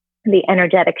the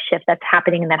energetic shift that's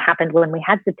happening and that happened when we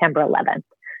had September 11th,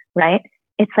 right?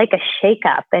 It's like a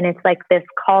shakeup, and it's like this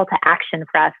call to action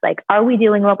for us. Like, are we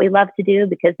doing what we love to do?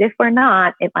 Because if we're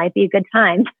not, it might be a good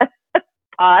time to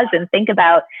pause and think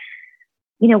about,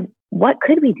 what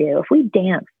could we do if we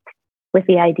danced with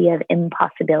the idea of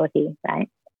impossibility, right?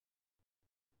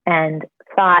 And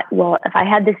thought, well, if I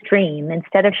had this dream,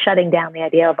 instead of shutting down the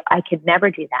idea of I could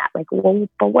never do that, like, well,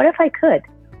 but what if I could?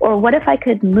 Or what if I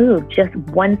could move just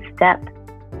one step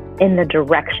in the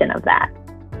direction of that?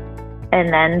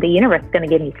 And then the universe is going to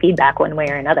give me feedback one way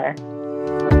or another.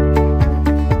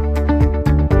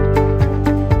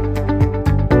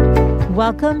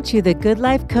 Welcome to the Good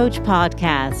Life Coach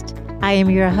podcast. I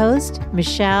am your host,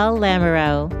 Michelle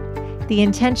Lamoureux. The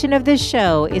intention of this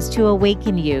show is to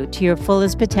awaken you to your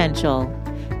fullest potential.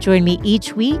 Join me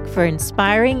each week for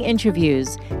inspiring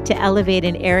interviews to elevate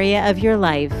an area of your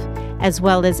life, as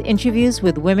well as interviews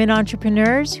with women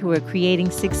entrepreneurs who are creating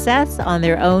success on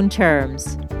their own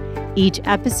terms. Each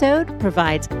episode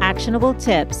provides actionable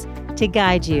tips to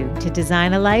guide you to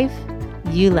design a life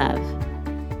you love.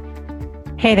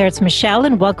 Hey there, it's Michelle,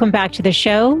 and welcome back to the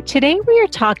show. Today we are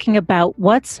talking about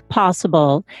what's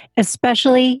possible,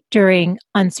 especially during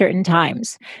uncertain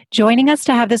times. Joining us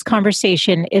to have this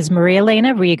conversation is Marie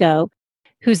Elena Rigo,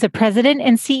 who's the president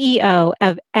and CEO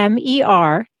of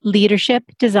MER Leadership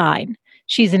Design.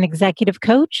 She's an executive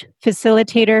coach,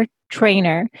 facilitator,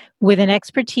 trainer with an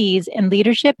expertise in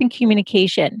leadership and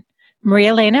communication. Marie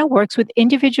Elena works with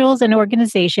individuals and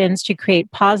organizations to create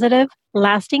positive,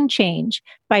 lasting change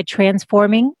by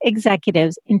transforming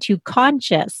executives into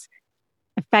conscious,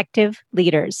 effective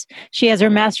leaders. She has her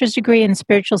master's degree in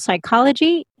spiritual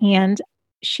psychology, and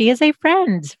she is a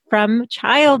friend from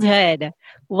childhood.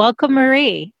 Welcome,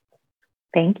 Marie.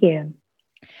 Thank you.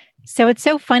 So it's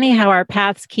so funny how our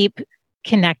paths keep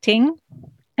connecting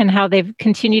and how they've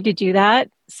continued to do that.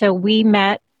 So we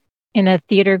met in a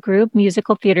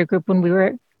musical theater group when we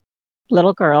were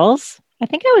little girls. I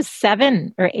think I was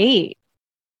 7 or 8.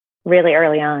 Really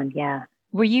early on, yeah.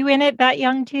 Were you in it that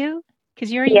young too?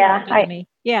 Because you're younger than me.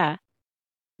 Yeah.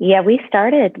 Yeah, we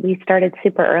started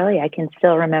super early. I can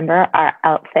still remember our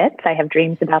outfits. I have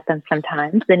dreams about them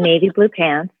sometimes. The navy blue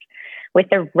pants with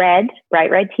the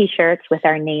bright red t-shirts with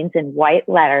our names in white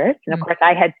letters. And of course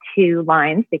I had 2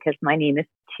 lines because my name is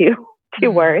two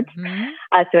words.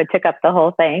 So it took up the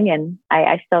whole thing. And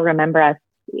I still remember us,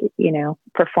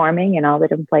 performing in all the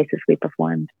different places we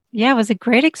performed. Yeah, it was a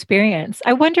great experience.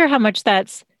 I wonder how much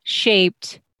that's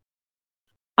shaped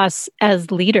us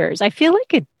as leaders. I feel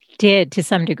like it did to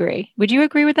some degree. Would you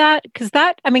agree with that? Because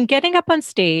getting up on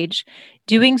stage,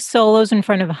 doing solos in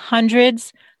front of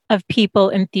hundreds of people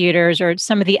in theaters, or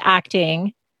some of the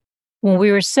acting when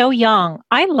we were so young,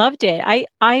 I loved it.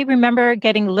 I remember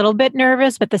getting a little bit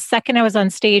nervous, but the second I was on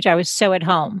stage, I was so at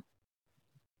home.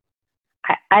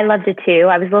 I loved it too.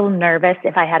 I was a little nervous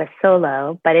if I had a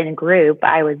solo, but in a group,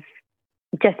 it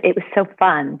was so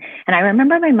fun. And I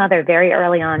remember my mother very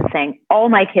early on saying, all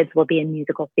my kids will be in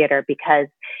musical theater because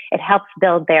it helps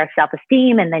build their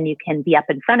self-esteem. And then you can be up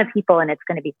in front of people and it's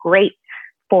going to be great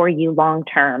for you long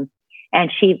term. And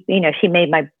she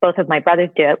made both of my brothers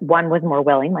do it. One was more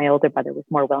willing. My older brother was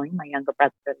more willing. My younger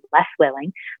brother was less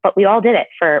willing, but we all did it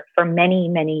for many,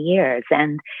 many years.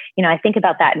 And, I think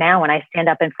about that now when I stand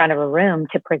up in front of a room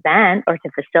to present or to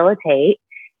facilitate.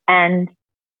 And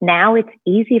now it's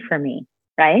easy for me,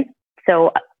 right?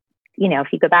 So, if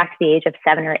you go back to the age of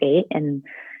 7 or 8 and,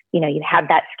 you have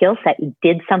that skill set, you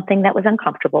did something that was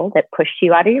uncomfortable, that pushed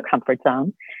you out of your comfort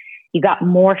zone. You got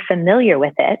more familiar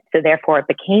with it. So therefore it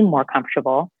became more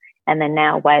comfortable. And then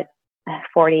now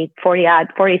 40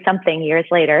 something years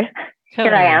later,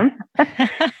 Here I am.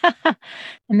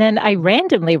 And then I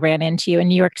randomly ran into you in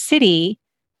New York City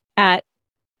at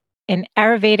an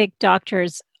Ayurvedic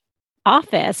doctor's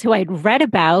office who I'd read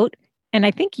about, and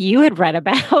I think you had read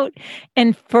about.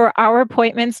 And for our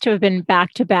appointments to have been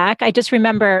back to back, I just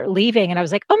remember leaving and I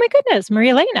was like, oh my goodness, Marie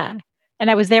Elena.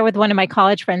 And I was there with one of my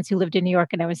college friends who lived in New York,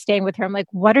 and I was staying with her. I'm like,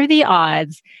 what are the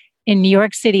odds in New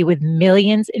York City with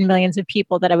millions and millions of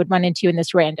people that I would run into in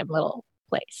this random little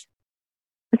place?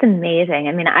 It's amazing.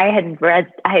 I mean, I had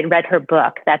read her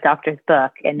book, that doctor's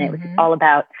book, and it was all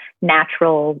about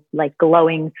natural, like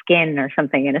glowing skin or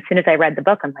something. And as soon as I read the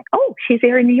book, I'm like, oh, she's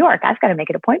here in New York. I've got to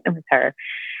make an appointment with her.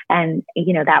 And,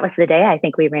 that was the day I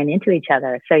think we ran into each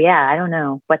other. So yeah, I don't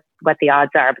know what the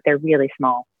odds are, but they're really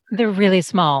small. They're really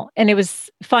small. And it was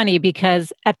funny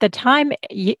because at the time,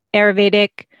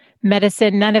 Ayurvedic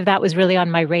medicine, none of that was really on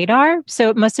my radar. So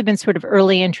it must have been sort of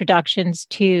early introductions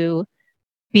to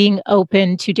being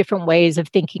open to different ways of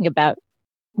thinking about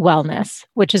wellness,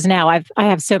 which is now I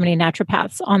have so many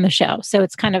naturopaths on the show. So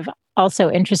it's kind of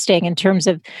also interesting in terms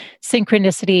of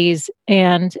synchronicities.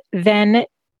 And then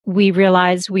we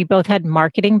realized we both had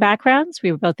marketing backgrounds.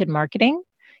 We were both in marketing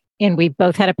and we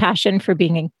both had a passion for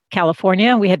being in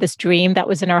California. We had this dream that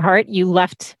was in our heart. You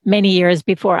left many years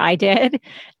before I did.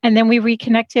 And then we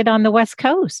reconnected on the West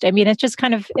Coast. I mean,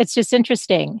 it's just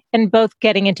interesting. And both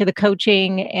getting into the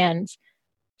coaching and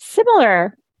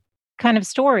similar kind of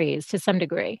stories to some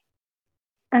degree.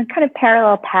 And kind of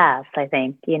parallel paths, I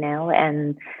think,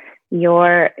 and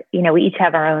we each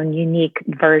have our own unique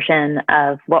version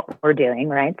of what we're doing,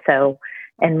 right? So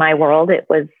in my world, it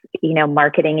was,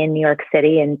 marketing in New York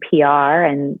City and PR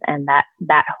and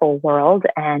that whole world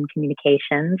and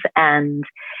communications and,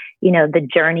 the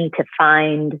journey to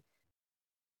find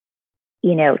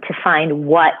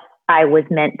what I was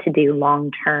meant to do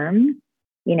long term.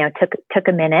 Took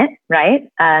a minute, right?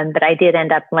 But I did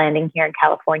end up landing here in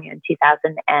California in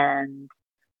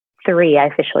 2003. I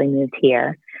officially moved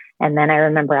here. And then I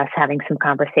remember us having some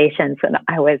conversations and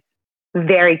I was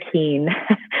very keen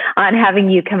on having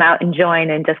you come out and join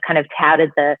and just kind of touted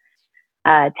the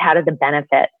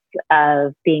benefits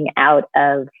of being out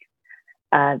of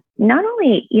not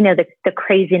only, the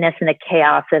craziness and the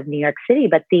chaos of New York City,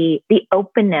 but the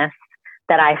openness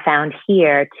that I found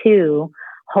here to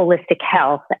holistic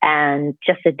health and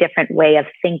just a different way of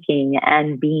thinking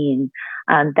and being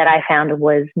that I found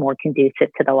was more conducive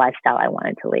to the lifestyle I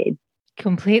wanted to lead.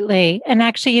 Completely. And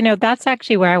actually, that's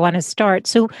actually where I want to start.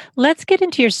 So let's get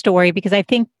into your story because I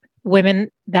think women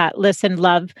that listen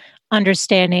love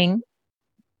understanding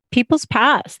people's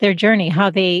past, their journey, how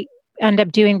they end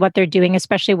up doing what they're doing,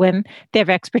 especially when they have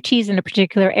expertise in a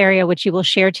particular area, which you will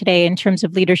share today in terms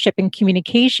of leadership and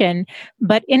communication.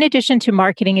 But in addition to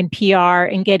marketing and PR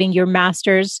and getting your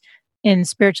master's in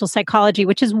spiritual psychology,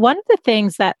 which is one of the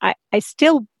things that I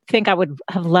still think I would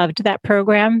have loved that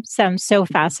program. Sounds so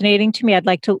fascinating to me. I'd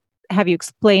like to have you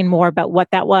explain more about what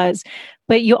that was.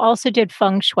 But you also did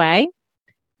feng shui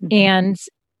and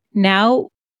now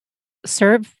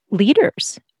serve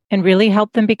leaders and really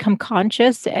help them become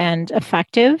conscious and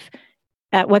effective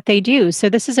at what they do. So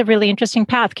this is a really interesting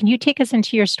path. Can you take us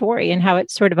into your story and how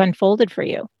it sort of unfolded for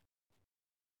you?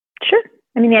 Sure.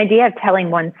 I mean, the idea of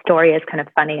telling one story is kind of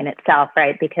funny in itself,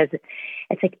 right? Because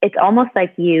it's almost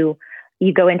like you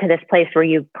go into this place where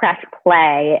you press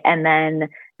play and then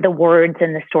the words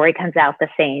and the story comes out the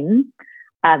same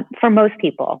for most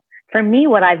people. For me,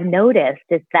 what I've noticed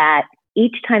is that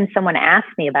each time someone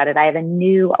asks me about it, I have a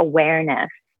new awareness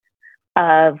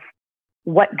of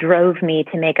what drove me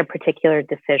to make a particular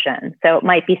decision. So it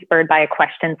might be spurred by a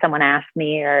question someone asked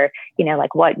me or,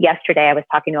 yesterday I was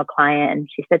talking to a client and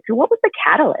she said, so what was the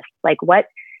catalyst? Like what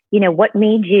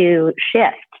made you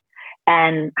shift?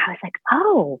 And I was like,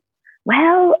 oh,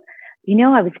 well,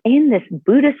 I was in this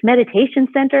Buddhist meditation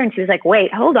center and she was like,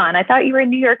 wait, hold on. I thought you were in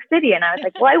New York City. And I was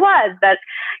like, well, I was, but,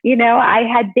 I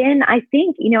had been, I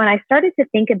think, and I started to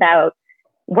think about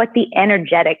what the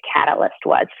energetic catalyst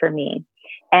was for me.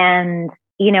 And,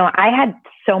 I had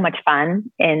so much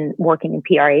fun in working in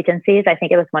PR agencies. I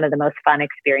think it was one of the most fun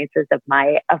experiences of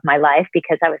my life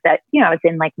because I was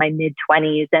in like my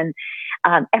mid-20s and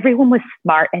everyone was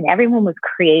smart and everyone was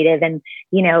creative. And,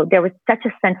 there was such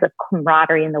a sense of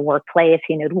camaraderie in the workplace,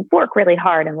 to work really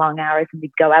hard and long hours and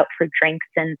we'd go out for drinks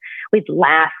and we'd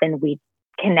laugh and we'd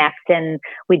connect and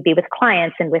we'd be with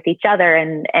clients and with each other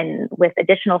and with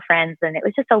additional friends. And it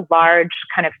was just a large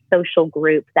kind of social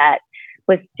group that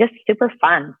was just super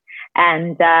fun.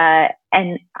 And I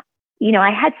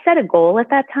had set a goal at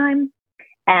that time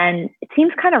and it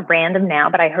seems kind of random now,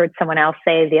 but I heard someone else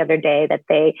say the other day that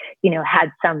they,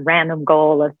 had some random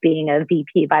goal of being a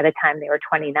VP by the time they were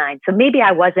 29. So maybe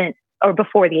I wasn't, or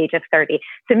before the age of 30.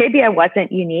 So maybe I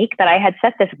wasn't unique, but I had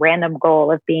set this random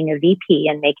goal of being a VP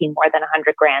and making more than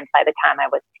 $100,000 by the time I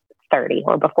was 30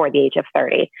 or before the age of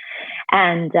 30.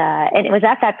 And it was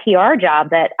at that PR job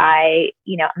that a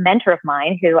mentor of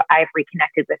mine who I've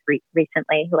reconnected with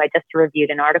recently, who I just reviewed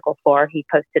an article for, he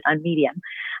posted on Medium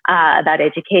about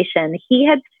education. He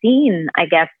had seen, I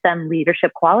guess, some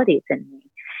leadership qualities in me.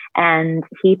 And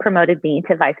he promoted me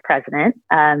to vice president.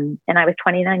 And I was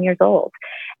 29 years old.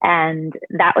 And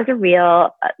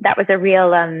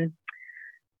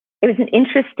it was an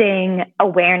interesting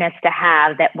awareness to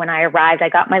have that when I arrived, I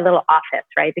got my little office,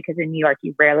 right? Because in New York,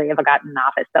 you rarely ever got an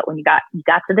office. But when you got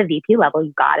to the VP level,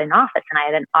 you got an office. And I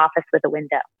had an office with a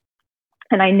window.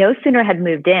 And I no sooner had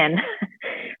moved in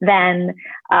than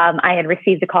I had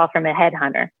received a call from a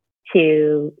headhunter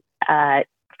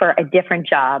for a different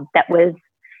job that was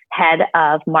head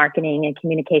of marketing and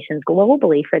communications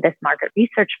globally for this market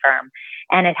research firm.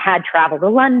 And it had traveled to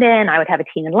London. I would have a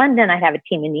team in London. I'd have a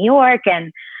team in New York.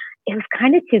 And it was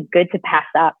kind of too good to pass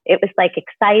up. It was like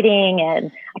exciting.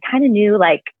 And I kind of knew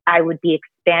like I would be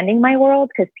expanding my world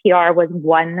because PR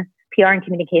and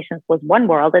communications was one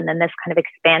world. And then this kind of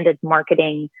expanded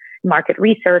marketing, market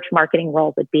research, marketing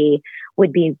role would be,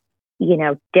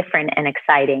 different and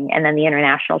exciting. And then the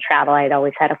international travel, I'd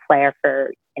always had a flair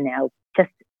for,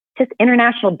 just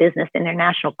international business,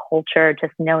 international culture,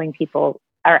 just knowing people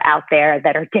are out there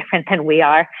that are different than we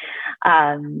are.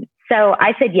 So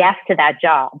I said yes to that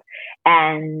job.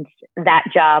 And that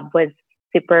job was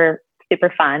super,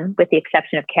 super fun, with the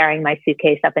exception of carrying my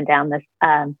suitcase up and down this,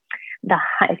 I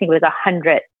think it was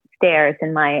 100 stairs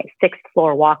in my 6th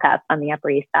floor walk up on the Upper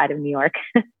East Side of New York.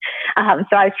 So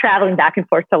I was traveling back and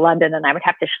forth to London, and I would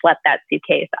have to schlep that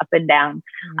suitcase up and down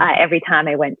every time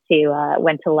I went to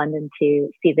London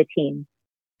to see the team.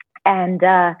 And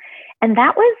that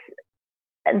was,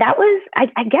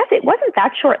 I guess it wasn't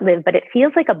that short lived, but it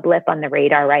feels like a blip on the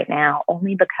radar right now,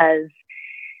 only because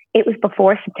it was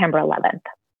before September 11th.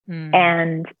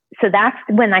 And so that's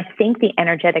when I think the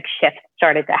energetic shift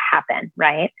started to happen,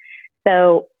 right?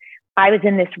 So I was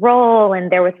in this role, and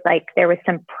there was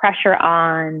some pressure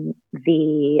on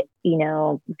the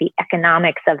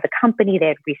economics of the company. They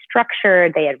had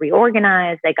restructured, they had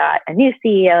reorganized, they got a new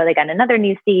CEO, they got another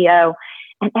new CEO.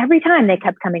 And every time they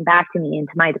kept coming back to me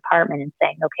into my department and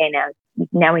saying, okay,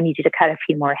 now we need you to cut a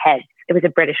few more heads. It was a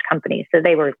British company, so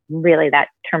they were really, that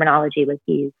terminology was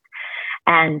used.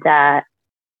 And I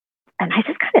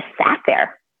just kind of sat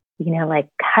there, like,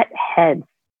 cut heads.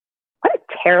 What a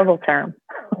terrible term.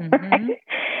 Right?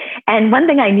 And one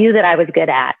thing I knew that I was good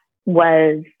at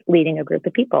was leading a group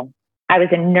of people. I was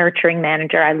a nurturing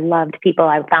manager. I loved people.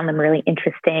 I found them really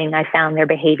interesting. I found their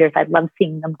behaviors. I loved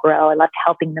seeing them grow. I loved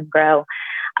helping them grow.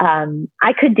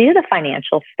 I could do the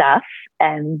financial stuff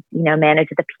and, manage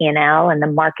the P&L, and the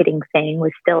marketing thing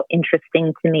was still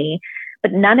interesting to me,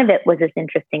 but none of it was as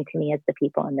interesting to me as the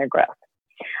people and their growth.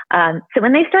 So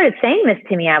when they started saying this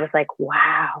to me, I was like,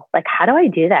 wow, like, how do I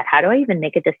do that? How do I even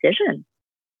make a decision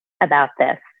about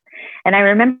this? And I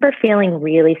remember feeling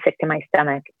really sick to my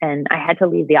stomach, and I had to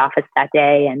leave the office that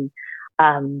day. And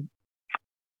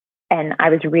I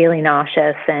was really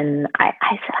nauseous. And I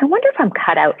said, I wonder if I'm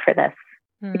cut out for this.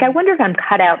 Like, I wonder if I'm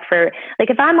cut out for, like,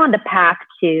 if I'm on the path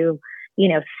to,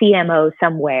 CMO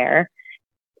somewhere,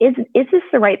 is this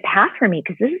the right path for me?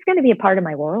 Because this is going to be a part of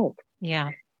my world. Yeah.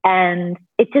 And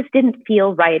it just didn't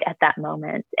feel right at that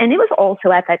moment. And it was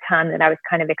also at that time that I was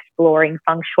kind of exploring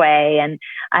feng shui, and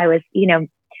I was,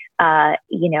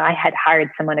 I had hired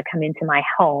someone to come into my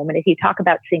home. And if you talk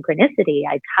about synchronicity,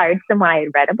 I hired someone. I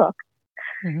had read a book.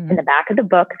 In the back of the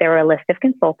book, there were a list of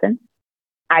consultants.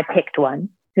 I picked one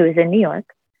who was in New York.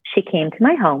 She came to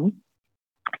my home.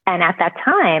 And at that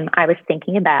time, I was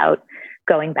thinking about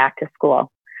going back to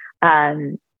school.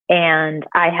 And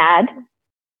I had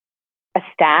a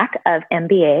stack of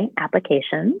MBA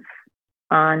applications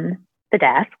on the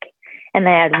desk. And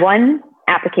I had one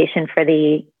application for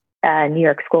the New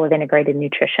York School of Integrated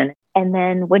Nutrition. And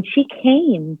then when she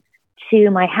came to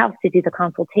my house to do the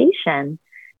consultation,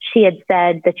 she had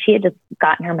said that she had just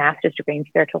gotten her master's degree in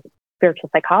spiritual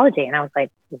psychology. And I was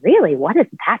like, really? What is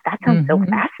that? That sounds so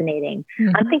fascinating.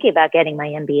 I'm thinking about getting my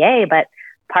MBA, but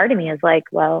part of me is like,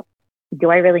 well, do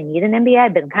I really need an MBA?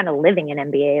 I've been kind of living an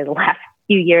MBA the last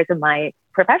few years of my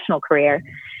professional career.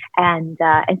 And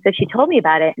so she told me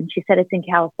about it, and she said, it's in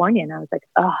California. And I was like,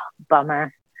 oh,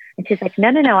 bummer. And she's like,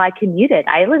 no, I commuted.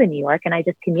 I live in New York, and I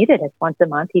just commuted. It's once a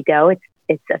month. You go, it's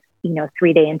a,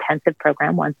 3-day intensive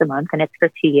program once a month, and it's for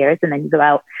 2 years. And then you go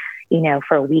out,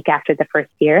 for a week after the first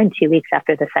year and 2 weeks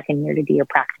after the second year to do your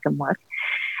practicum work.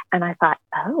 And I thought,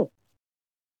 oh,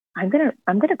 I'm going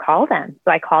to call them.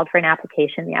 So I called for an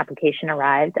application. The application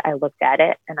arrived. I looked at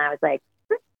it, and I was like,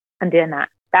 I'm doing that.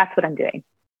 That's what I'm doing.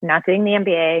 I'm not doing the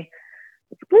MBA.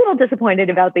 A little disappointed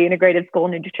about the integrated school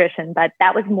of nutrition, but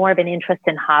that was more of an interest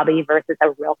and hobby versus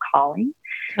a real calling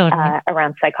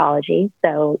around psychology.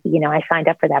 So, I signed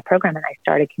up for that program, and I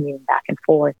started commuting back and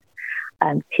forth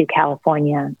to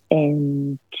California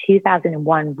in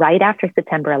 2001, right after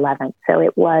September 11th. So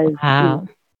it was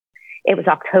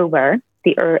October,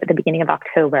 the beginning of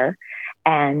October,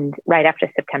 and right after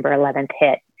September 11th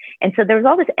hit. And so there was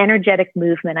all this energetic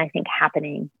movement, I think,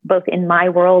 happening both in my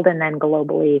world and then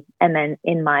globally, and then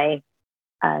in my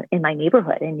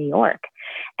neighborhood in New York.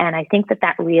 And I think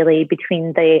that really,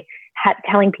 between the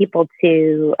telling people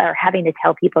or having to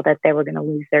tell people that they were going to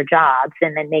lose their jobs,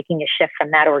 and then making a shift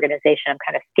from that organization. I'm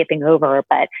kind of skipping over,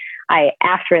 but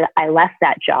after I left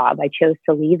that job, I chose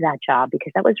to leave that job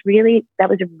because that was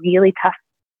a really tough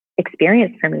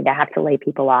experience for me to have to lay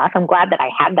people off. I'm glad that I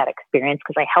had that experience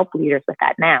because I help leaders with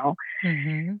that now.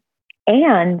 Mm-hmm.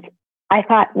 And I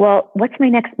thought, well, what's my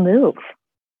next move?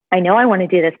 I know I want to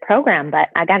do this program, but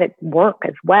I got to work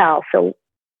as well. So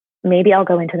maybe I'll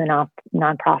go into the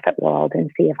nonprofit world and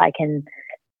see if I can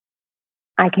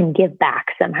give back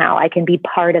somehow. I can be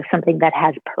part of something that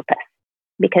has purpose,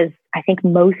 because I think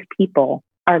most people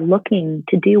are looking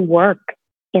to do work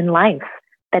in life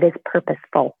that is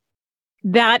purposeful.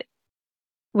 That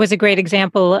was a great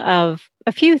example of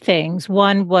a few things.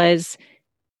 One was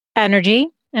energy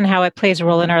and how it plays a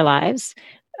role in our lives,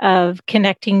 of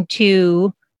connecting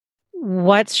to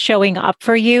what's showing up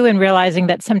for you and realizing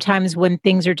that sometimes when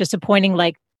things are disappointing,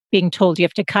 like being told you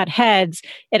have to cut heads,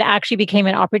 it actually became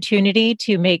an opportunity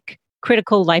to make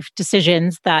critical life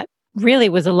decisions that really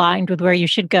was aligned with where you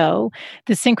should go.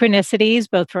 The synchronicities,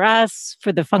 both for us,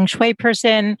 for the feng shui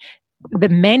person, the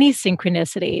many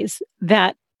synchronicities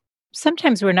that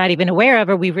sometimes we're not even aware of,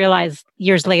 or we realize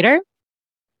years later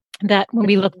that when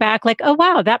we look back, like, oh,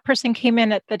 wow, that person came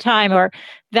in at the time, or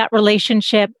that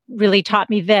relationship really taught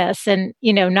me this. And,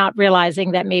 not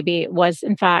realizing that maybe it was,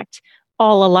 in fact,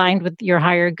 all aligned with your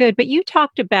higher good. But you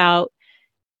talked about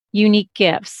unique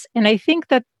gifts. And I think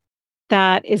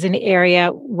that is an area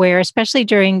where, especially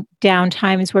during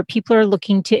downtimes where people are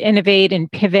looking to innovate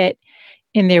and pivot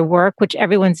in their work, which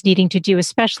everyone's needing to do,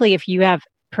 especially if you have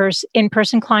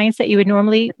in-person clients that you would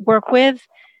normally work with,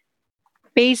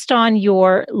 based on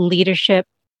your leadership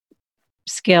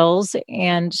skills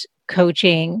and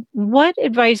coaching, what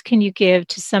advice can you give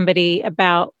to somebody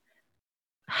about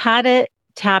how to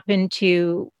tap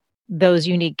into those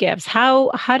unique gifts? How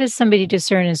does somebody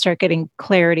discern and start getting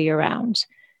clarity around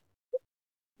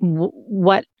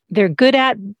what they're good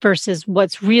at versus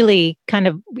what's really kind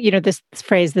of, this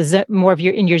phrase, more of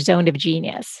in your zone of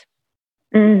genius?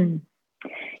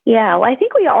 Yeah, well, I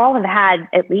think we all have had,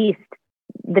 at least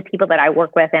the people that I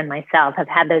work with and myself have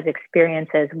had those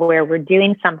experiences where we're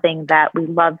doing something that we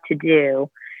love to do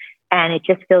and it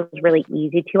just feels really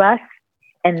easy to us.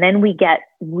 And then we get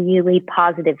really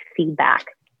positive feedback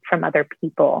from other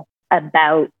people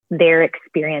about their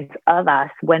experience of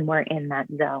us when we're in that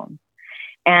zone.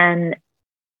 And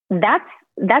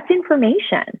that's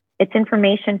information. It's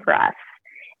information for us.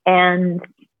 And,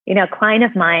 a client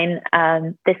of mine,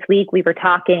 this week we were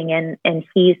talking and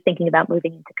he's thinking about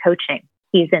moving into coaching.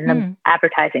 He's in the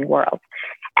advertising world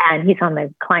and he's on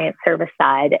the client service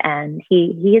side. And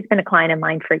he has been a client of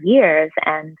mine for years.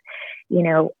 And,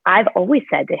 I've always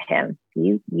said to him,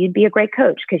 you'd be a great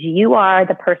coach because you are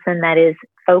the person that is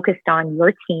focused on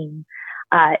your team.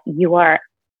 You are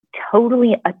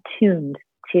totally attuned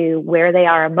to where they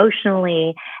are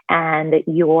emotionally, and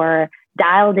you're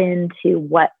dialed into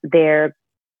what their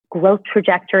growth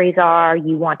trajectories are.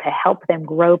 You want to help them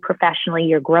grow professionally.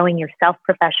 You're growing yourself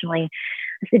professionally.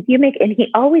 I said, and he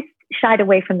always shied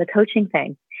away from the coaching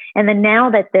thing. And then now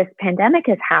that this pandemic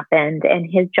has happened and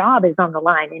his job is on the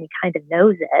line and he kind of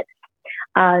knows it,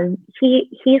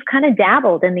 he's kind of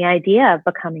dabbled in the idea of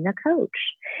becoming a coach.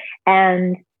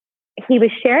 And he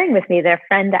was sharing with me that a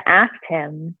friend asked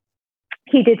him,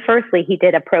 he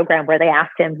did a program where they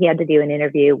asked him, he had to do an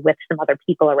interview with some other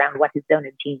people around what his zone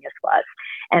of genius was.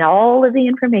 And all of the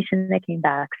information that came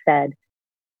back said,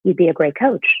 you'd be a great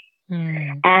coach.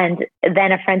 And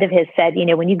then a friend of his said,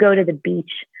 when you go to the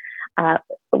beach,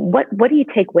 what do you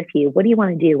take with you? What do you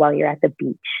want to do while you're at the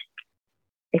beach?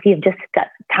 If you've just got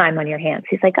time on your hands.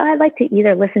 He's like, I'd like to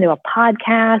either listen to a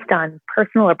podcast on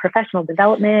personal or professional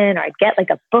development, or I'd get like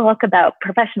a book about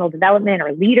professional development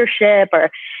or leadership,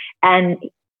 and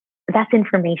that's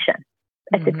information.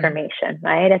 That's information,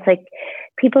 right? It's like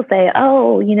people say,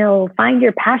 find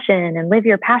your passion and live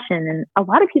your passion. And a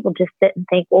lot of people just sit and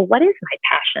think, well, what is my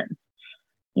passion?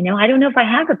 I don't know if I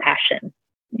have a passion.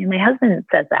 My husband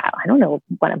says that. I don't know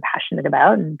what I'm passionate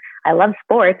about. And I love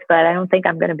sports, but I don't think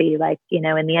I'm going to be like, in the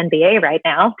NBA right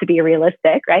now, to be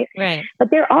realistic, right? Right. But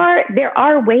there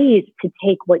are ways to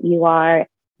take what you are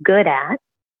good at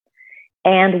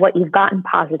and what you've gotten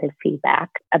positive feedback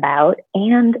about,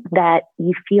 and that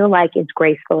you feel like it's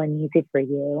graceful and easy for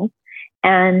you,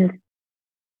 and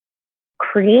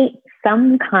create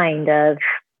some kind of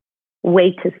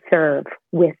way to serve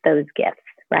with those gifts,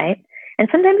 right? And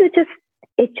sometimes it just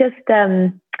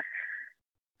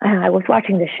I was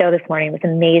watching the show this morning. It was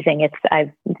amazing.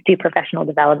 I do professional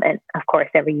development, of course,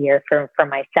 every year for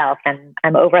myself, and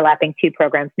I'm overlapping 2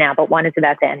 programs now, but one is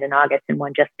about to end in August and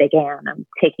one just began. I'm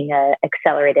taking a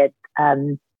accelerated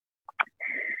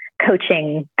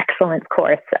coaching excellence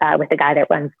course with a guy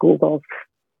that runs Google's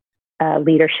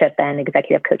leadership and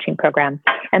executive coaching program.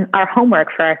 And our homework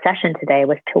for our session today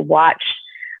was to watch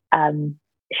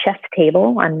Chef's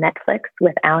Table on Netflix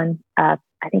with Alan. I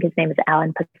think his name is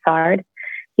Alan Passard.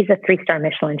 He's a 3-star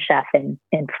Michelin chef in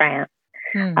France.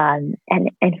 And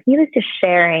he was just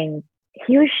sharing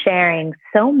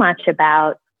so much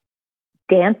about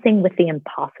dancing with the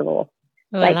impossible.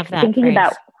 I love that thinking phrase.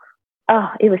 about,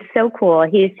 it was so cool.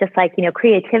 He's just like,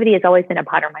 creativity has always been a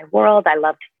part of my world. I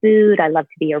loved food. I love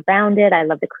to be around it. I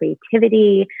love the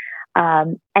creativity.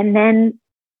 And then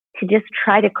to just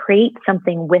try to create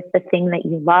something with the thing that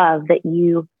you love that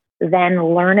you then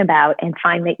learn about and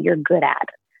find that you're good at,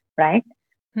 right?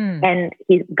 And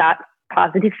he got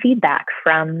positive feedback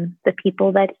from the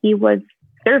people that he was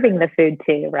serving the food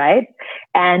to, right?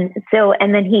 And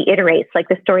then he iterates, like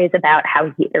the story is about how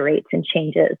he iterates and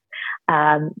changes.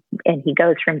 And he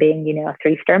goes from being, a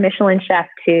 3-star Michelin chef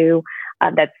to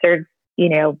that serves,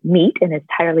 meat and is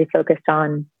entirely focused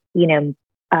on,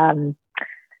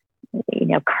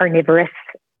 carnivorous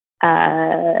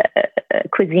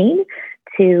cuisine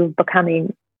to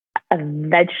becoming a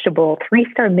vegetable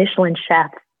 3-star Michelin chef,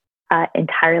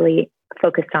 entirely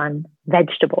focused on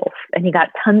vegetables. And he got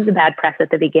tons of bad press at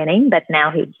the beginning, but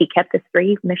now he kept his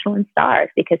 3 Michelin stars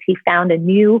because he found a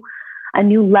new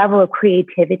level of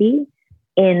creativity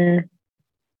in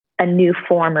a new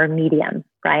form or medium,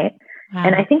 right? Wow.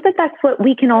 And I think that that's what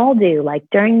we can all do. Like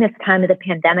during this time of the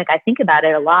pandemic, I think about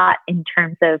it a lot in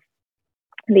terms of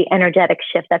the energetic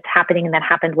shift that's happening and that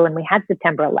happened when we had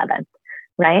September 11th,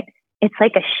 right? It's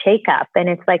like a shakeup, and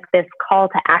it's like this call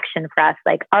to action for us.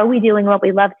 Like, are we doing what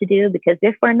we love to do? Because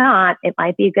if we're not, it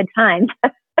might be a good time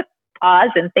to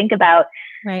pause and think about,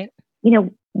 right?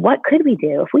 What could we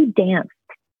do if we danced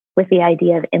with the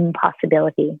idea of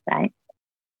impossibility, right?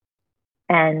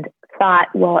 And thought,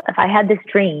 well, if I had this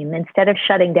dream, instead of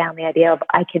shutting down the idea of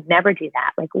I could never do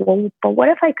that, like, well, but what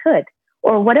if I could?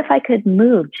 Or what if I could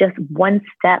move just one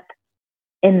step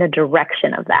in the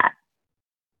direction of that?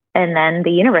 And then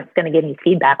the universe is going to give me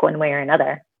feedback one way or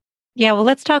another. Yeah, well,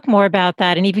 let's talk more about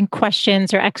that, and even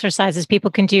questions or exercises people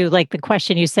can do. Like the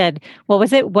question you said, what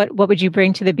was it? What would you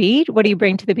bring to the beach? What do you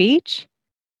bring to the beach?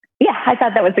 Yeah, I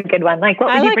thought that was a good one. Like,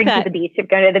 what would you bring to the beach if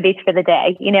going to the beach for the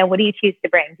day? What do you choose to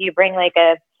bring? Do you bring like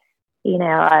a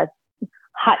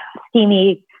hot,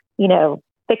 steamy,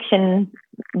 fiction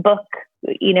book,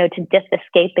 to just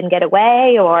escape and get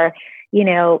away? Or,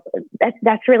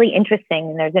 that's really interesting.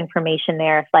 And there's information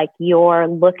there. If like you're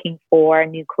looking for a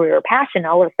new career or passion,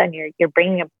 all of a sudden you're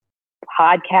bringing a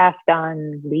podcast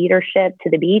on leadership to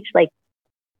the beach. Like,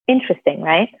 interesting,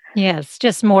 right? Yes,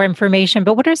 just more information.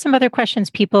 But what are some other questions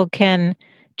people can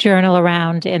journal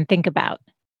around and think about?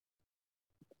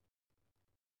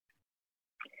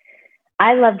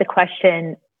 I love the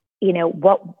question,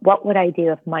 what would I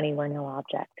do if money were no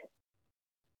object?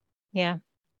 Yeah.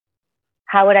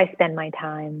 How would I spend my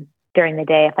time during the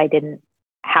day if I didn't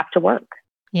have to work?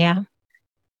 Yeah.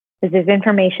 Because there's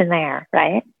information there,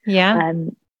 right? Yeah.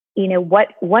 What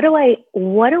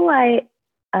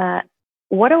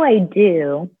do I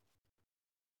do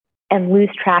and lose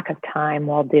track of time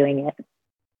while doing it?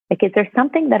 Like, is there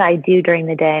something that I do during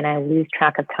the day and I lose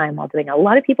track of time while doing it? A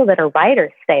lot of people that are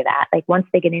writers say that, like once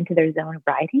they get into their zone of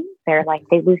writing, they're like,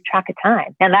 they lose track of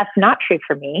time. And that's not true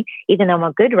for me, even though I'm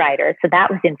a good writer. So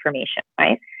that was information,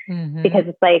 right? Mm-hmm. Because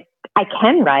it's like, I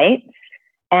can write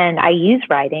and I use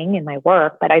writing in my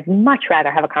work, but I'd much rather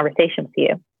have a conversation with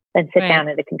you than sit down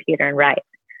at a computer and write.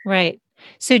 Right.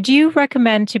 So do you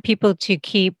recommend to people to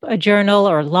keep a journal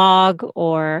or log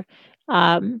or,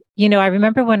 I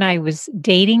remember when I was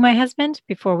dating my husband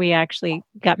before we actually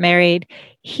got married,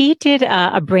 he did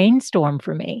a brainstorm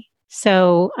for me.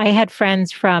 So I had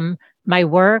friends from my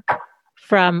work,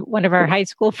 from one of our high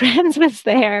school friends was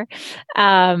there,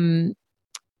 that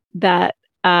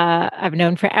I've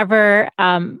known forever.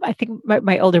 I think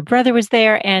my older brother was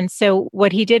there. And so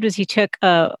what he did was he took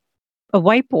a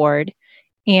whiteboard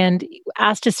and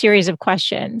asked a series of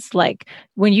questions like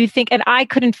when you think, and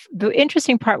the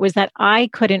interesting part was that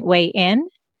I couldn't weigh in.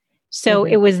 So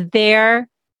it was their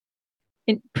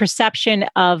perception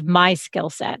of my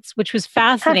skill sets, which was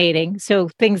fascinating. So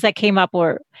things that came up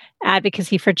were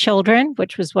advocacy for children,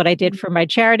 which was what I did for my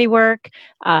charity work,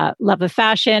 love of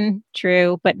fashion,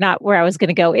 true, but not where I was going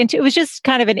to go into. It was just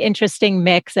kind of an interesting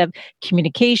mix of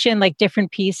communication, like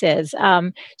different pieces.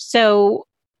 So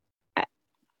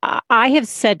I have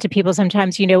said to people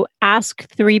sometimes, ask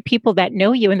 3 people that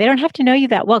know you, and they don't have to know you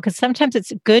that well, because sometimes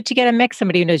it's good to get a mix,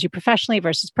 somebody who knows you professionally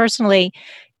versus personally.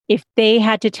 If they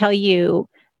had to tell you,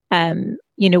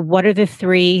 what are the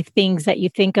 3 things that you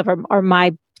think of are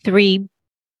my 3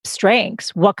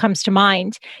 strengths, what comes to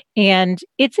mind? And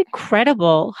it's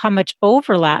incredible how much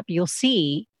overlap you'll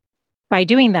see by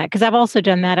doing that, because I've also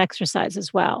done that exercise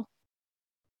as well.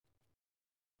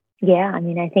 Yeah, I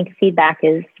mean, I think feedback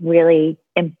is really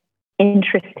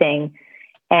interesting,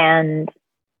 and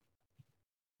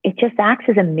it just acts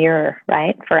as a mirror,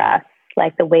 right, for us.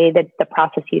 Like the way that the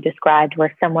process you described,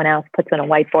 where someone else puts on a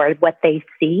whiteboard what they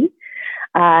see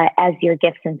as your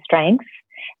gifts and strengths.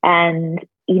 And,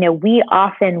 we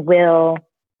often will,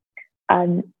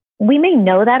 we may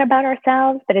know that about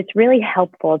ourselves, but it's really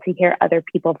helpful to hear other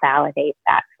people validate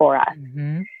that for us.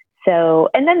 Mm-hmm. So,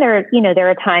 and then there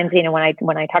are times,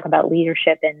 when I talk about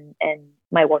leadership and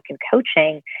my work in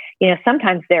coaching,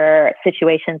 sometimes there are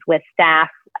situations with staff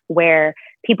where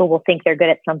people will think they're good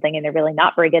at something and they're really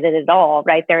not very good at it at all,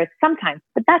 right? There is sometimes,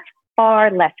 but that's far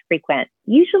less frequent.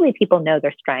 Usually people know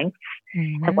their strengths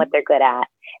and what they're good at.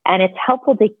 And it's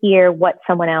helpful to hear what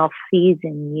someone else sees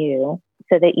in you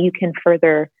so that you can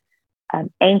further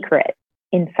anchor it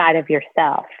inside of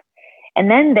yourself. And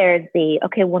then there's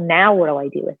okay, well, now what do I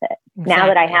do with it? Exactly. Now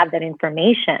that I have that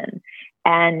information,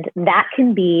 and that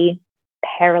can be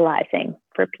paralyzing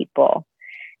for people.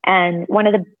 And one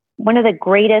of the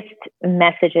greatest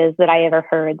messages that I ever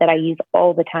heard that I use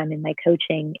all the time in my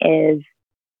coaching is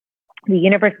the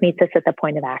universe meets us at the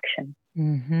point of action.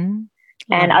 Mm-hmm.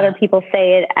 And other people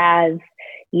say it as,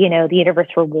 the universe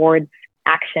rewards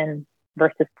action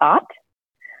versus thought.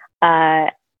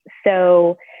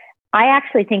 So I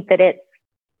actually think that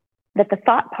the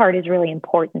thought part is really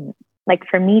important. Like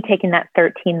for me, taking that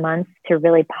 13 months to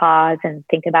really pause and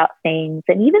think about things.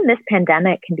 And even this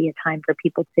pandemic can be a time for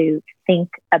people to think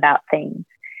about things.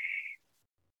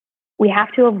 We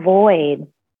have to avoid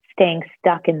staying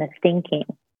stuck in the thinking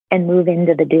and move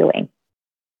into the doing,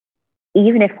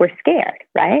 even if we're scared,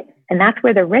 right? And that's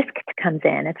where the risk comes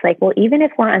in. It's like, well, even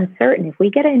if we're uncertain, if we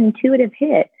get an intuitive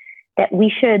hit that we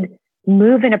should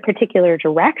move in a particular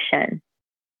direction,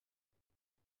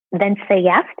 then say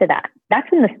yes to that. That's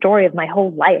been the story of my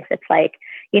whole life. It's like,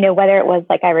 whether it was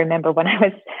like, I remember when I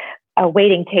was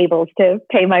waiting tables to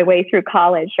pay my way through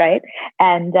college, right?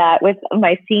 And with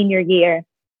my senior year,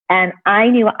 and I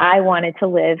knew I wanted to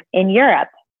live in Europe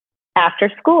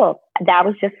after school. I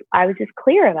was just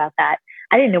clear about that.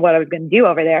 I didn't know what I was going to do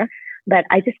over there, but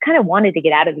I just kind of wanted to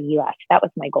get out of the US. That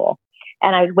was my goal.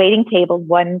 And I was waiting tables,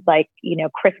 one's like,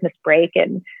 Christmas break,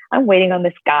 and I'm waiting on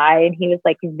this guy, and he was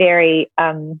like very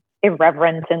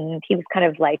irreverent, and he was kind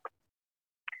of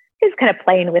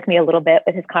playing with me a little bit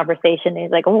with his conversation. And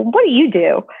he's like, well, what do you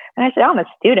do? And I said, I'm a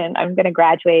student. I'm going to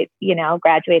graduate, I'll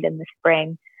graduate in the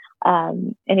spring.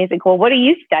 And he's like, well, what do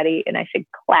you study? And I said,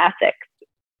 classics.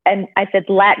 And I said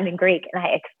Latin and Greek, and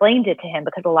I explained it to him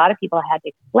because a lot of people had to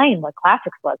explain what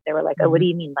classics was. They were like, oh, what do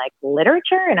you mean, like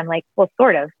literature? And I'm like, well,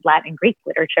 sort of Latin and Greek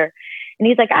literature. And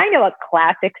he's like, I know what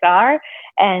classics are.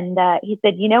 And he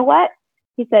said, you know what?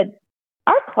 He said,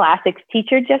 our classics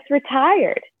teacher just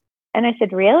retired. And I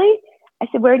said, really? I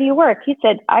said, where do you work? He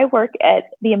said, I work at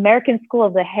the American School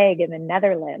of The Hague in the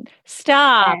Netherlands.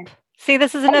 Stop. See,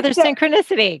 this is another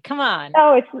synchronicity. Come on.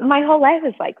 Oh, it's my whole life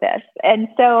is like this. And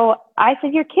so I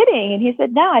said, you're kidding. And he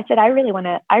said, no. I said, I really want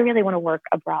to work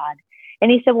abroad. And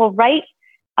he said, well, write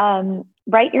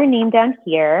your name down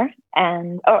here.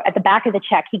 And at the back of the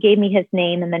check, he gave me his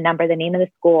name and the number, the name of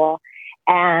the school,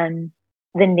 and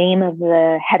the name of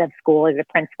the head of school or the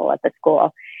principal at the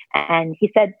school. And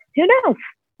he said, who knows?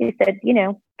 He said,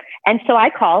 and so I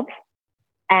called,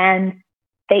 and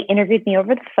they interviewed me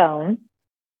over the phone.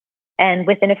 And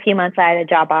within a few months, I had a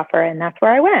job offer, and that's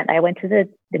where I went. I went to the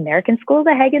American School of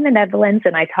The Hague in the Netherlands,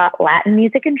 and I taught Latin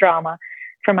music and drama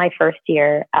for my first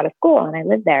year out of school, and I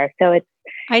lived there. So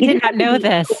I did not know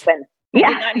this. I did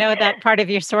not know that part of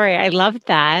your story. I loved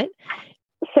that.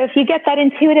 So if you get that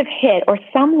intuitive hit or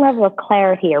some level of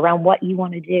clarity around what you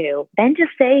want to do, then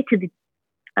just say to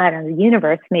the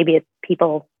universe, maybe it's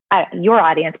people, your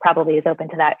audience probably is open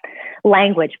to that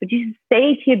language, but you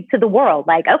say to the world,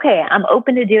 like, okay, I'm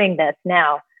open to doing this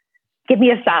now. Give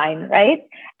me a sign, right?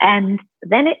 And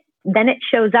then it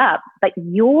shows up, but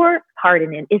your part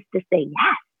in it is to say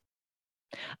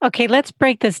yes. Okay, let's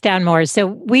break this down more. So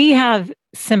we have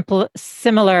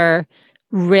similar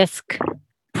risk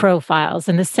profiles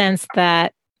in the sense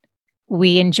that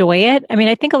we enjoy it. I mean,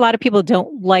 I think a lot of people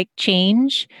don't like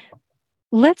change.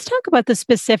 Let's talk about the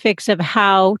specifics of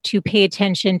how to pay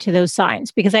attention to those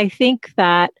signs, because I think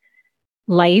that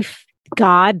life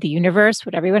God, the universe,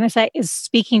 whatever you want to say, is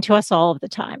speaking to us all of the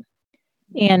time.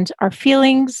 And our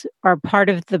feelings are part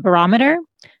of the barometer,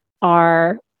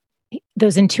 are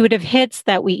those intuitive hits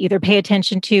that we either pay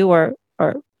attention to or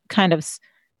kind of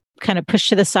push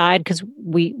to the side because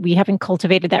we haven't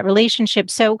cultivated that relationship.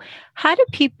 So how do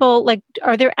people, like,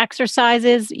 are there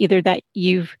exercises either that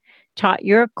you've taught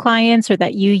your clients or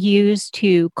that you use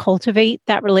to cultivate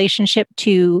that relationship,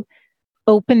 to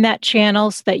open that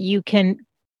channel so that you can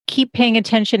keep paying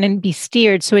attention and be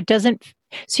steered so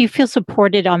you feel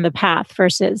supported on the path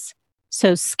versus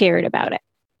so scared about it?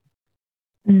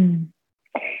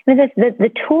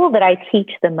 The tool that I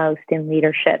teach the most in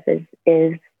leadership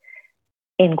is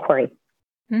inquiry.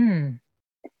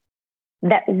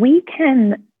 That we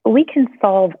can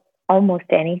solve almost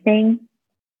anything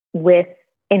with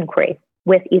inquiry,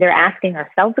 with either asking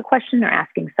ourselves a question or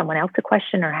asking someone else a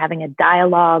question or having a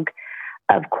dialogue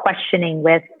of questioning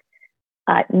with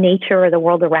nature or the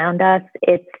world around us.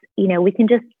 It's, we can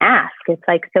just ask. It's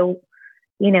like, so,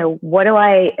 what do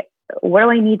I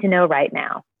need to know right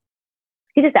now?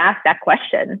 You just ask that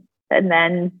question and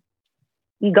then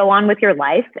you go on with your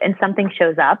life and something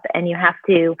shows up and you have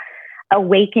to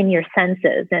awaken your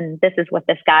senses. And this is what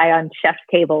this guy on Chef's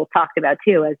Table talked about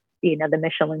too, as, the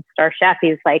Michelin star chef.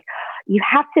 He was like, you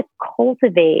have to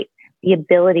cultivate the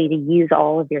ability to use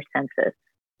all of your senses,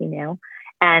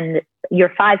 and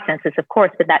your five senses, of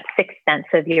course, but that sixth sense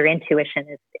of your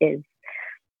intuition is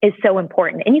so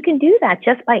important. And you can do that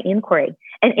just by inquiry.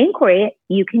 And inquiry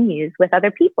you can use with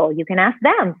other people. You can ask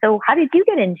them, so how did you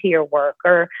get into your work?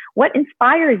 Or what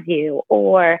inspires you?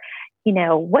 Or,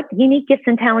 what unique gifts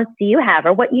and talents do you have?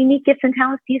 Or what unique gifts and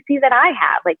talents do you see that I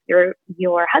have, like your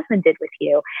husband did with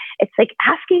you? It's like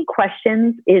asking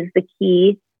questions is the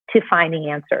key to finding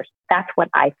answers. That's what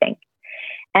I think.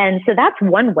 And so that's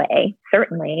one way,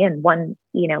 certainly, and one,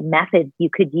 method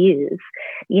you could use.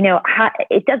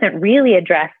 It doesn't really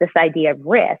address this idea of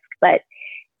risk, but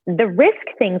the risk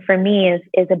thing for me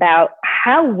is about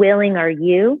how willing are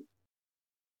you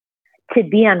to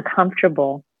be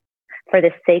uncomfortable for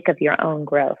the sake of your own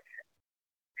growth?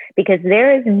 Because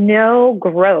there is no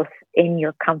growth in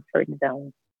your comfort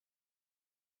zone.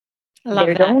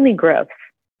 There's only growth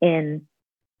in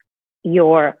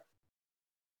your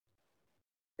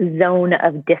zone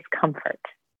of discomfort.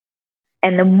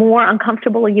 And the more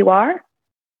uncomfortable you are,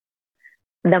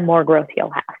 the more growth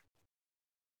you'll have.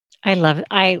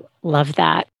 I love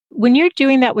that. When you're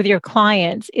doing that with your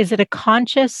clients, is it a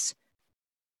conscious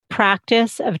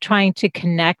practice of trying to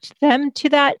connect them to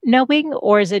that knowing,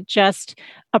 or is it just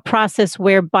a process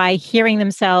where by hearing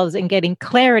themselves and getting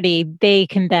clarity, they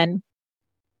can then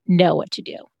know what to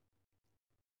do?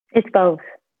 It's both,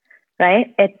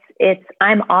 right? It's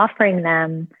I'm offering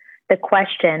them the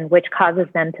question, which causes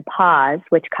them to pause,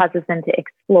 which causes them to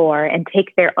explore and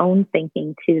take their own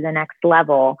thinking to the next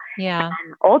level. Yeah.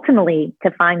 And ultimately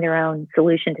to find their own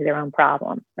solution to their own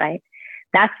problem, right?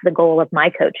 That's the goal of my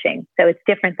coaching. So it's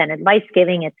different than advice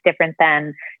giving. It's different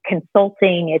than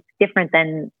consulting. It's different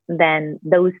than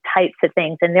those types of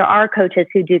things. And there are coaches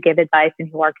who do give advice and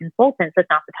who are consultants. That's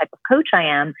not the type of coach I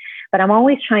am, but I'm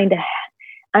always trying to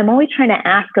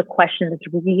ask a question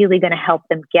that's really going to help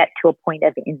them get to a point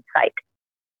of insight.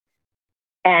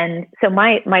 And so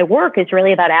my work is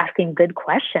really about asking good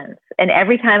questions. And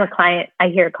every time I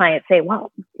hear a client say,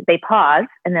 well, they pause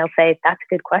and they'll say, that's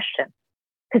a good question.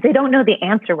 Because they don't know the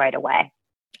answer right away.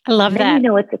 I love that.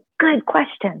 It's a good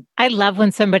question. I love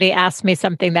when somebody asks me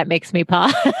something that makes me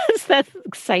pause. That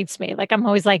excites me. Like, I'm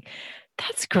always like,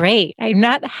 that's great.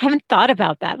 Haven't thought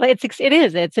about that. Like,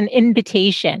 it's an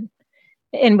invitation.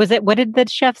 And what did the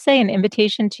chef say? An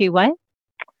invitation to what?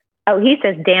 Oh, he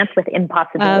says dance with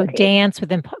impossibility. Oh, dance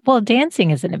with well,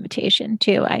 dancing is an invitation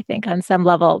too, I think, on some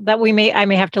level. That I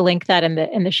may have to link that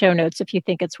in the show notes if you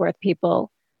think it's worth people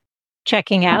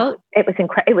checking out. It was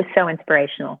it was so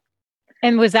inspirational.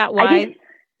 And was that why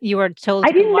you were told to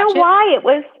watch it? I didn't know why it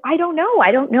was. I don't know.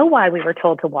 I don't know why we were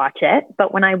told to watch it.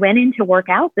 But when I went in to work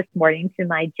out this morning to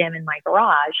my gym in my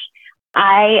garage,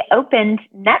 I opened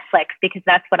Netflix because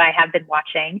that's what I have been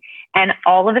watching. And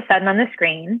all of a sudden on the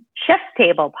screen, Chef's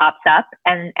Table pops up.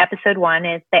 And episode 1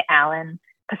 is the Alan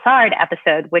Passard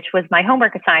episode, which was my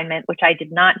homework assignment, which I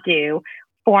did not do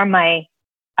for my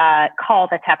call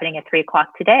that's happening at 3:00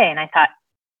 today. And I thought,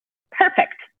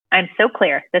 perfect. I'm so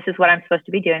clear. This is what I'm supposed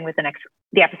to be doing with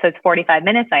the episode's 45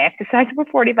 minutes. I exercised for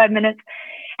 45 minutes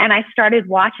and I started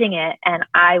watching it and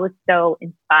I was so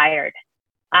inspired.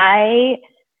 I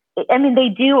mean, they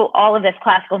do all of this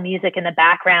classical music in the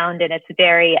background and it's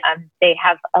very, they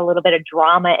have a little bit of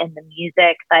drama in the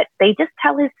music, but they just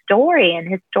tell his story and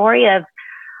his story of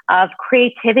of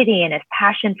creativity and his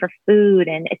passion for food.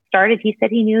 And it started, he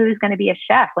said he knew he was going to be a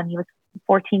chef when he was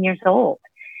 14 years old.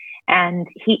 And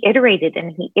he iterated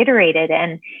and he iterated.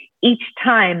 And each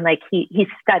time, like he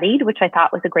studied, which I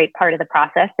thought was a great part of the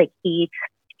process. Like he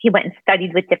went and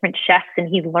studied with different chefs and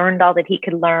he learned all that he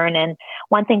could learn. And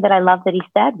one thing that I love that he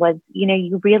said was,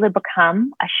 you really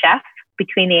become a chef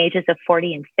between the ages of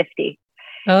 40 and 50.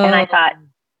 Oh, and I thought,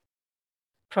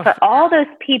 for all those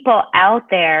people out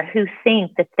there who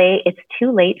think that it's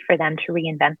too late for them to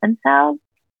reinvent themselves,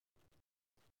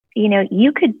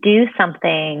 you could do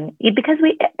something, because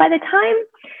by the time,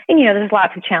 and there's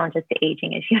lots of challenges to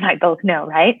aging, as you and I both know,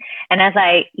 right? And as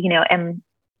I, am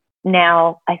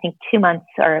now, I think 2 months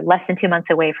or less than 2 months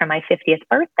away from my 50th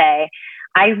birthday,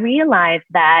 I realized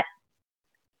that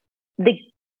the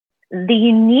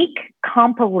unique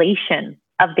compilation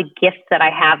of the gifts that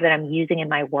I have that I'm using in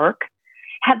my work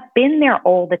have been there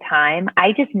all the time.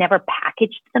 I just never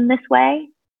packaged them this way.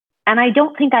 And I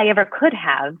don't think I ever could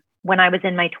have when I was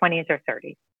in my 20s or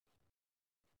 30s.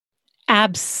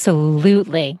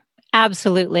 Absolutely.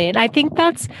 Absolutely. And I think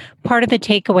that's part of the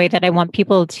takeaway that I want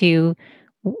people to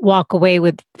walk away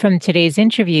with from today's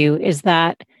interview, is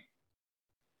that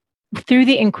through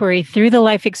the inquiry, through the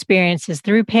life experiences,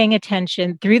 through paying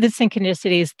attention, through the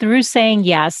synchronicities, through saying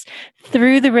yes,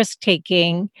 through the risk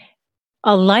taking,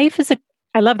 a life is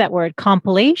I love that word,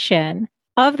 compilation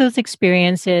of those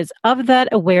experiences, of that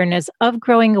awareness, of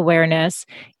growing awareness,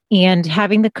 and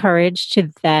having the courage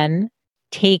to then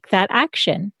take that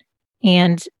action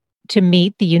and to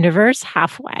meet the universe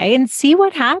halfway and see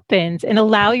what happens and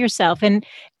allow yourself. And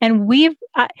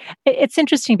it's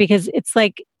interesting because it's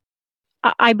like,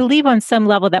 I believe on some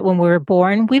level that when we were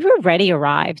born, we've already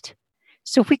arrived.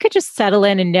 So if we could just settle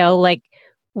in and know, like,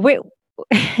 we're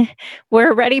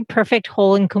already perfect,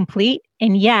 whole, and complete.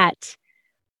 And yet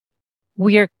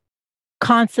we are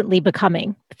constantly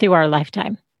becoming through our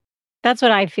lifetime. That's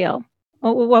what I feel.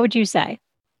 What would you say?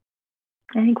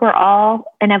 I think we're all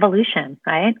an evolution,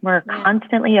 right? We're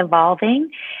constantly evolving,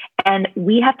 and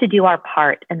we have to do our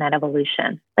part in that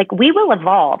evolution. Like, we will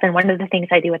evolve. And one of the things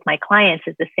I do with my clients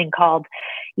is this thing called,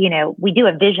 we do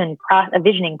a visioning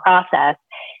process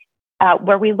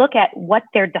where we look at what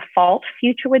their default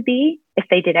future would be if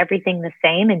they did everything the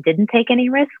same and didn't take any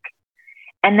risk.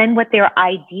 And then what their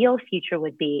ideal future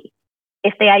would be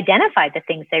if they identified the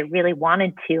things they really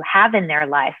wanted to have in their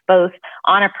life, both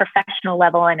on a professional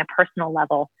level and a personal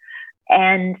level.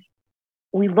 And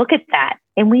we look at that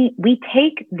and we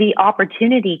take the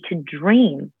opportunity to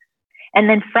dream. And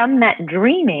then from that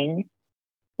dreaming,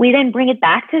 we then bring it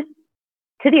back to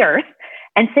the earth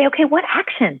and say, okay, what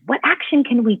action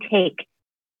can we take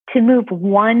to move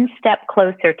one step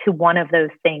closer to one of those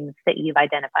things that you've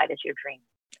identified as your dream?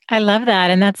 I love that.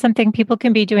 And that's something people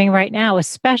can be doing right now,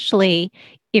 especially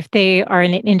if they are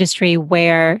in an industry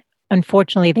where,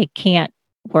 unfortunately, they can't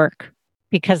work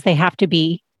because they have to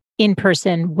be in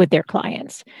person with their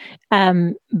clients.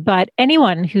 But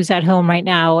anyone who's at home right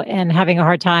now and having a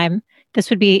hard time, this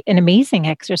would be an amazing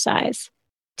exercise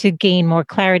to gain more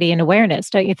clarity and awareness,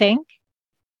 don't you think?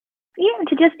 Yeah,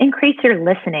 to just increase your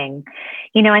listening.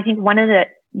 I think one of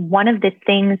the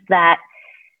things that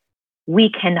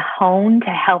we can hone to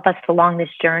help us along this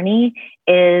journey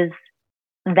is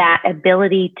that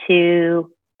ability to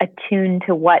attune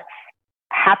to what's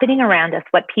happening around us,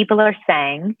 what people are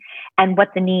saying, and what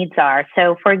the needs are.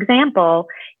 So, for example,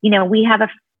 we have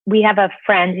a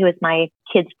friend who is my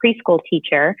kids' preschool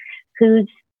teacher who's,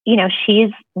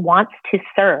 she wants to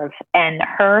serve, and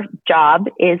her job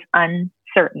is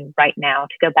uncertain right now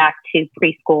to go back to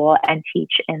preschool and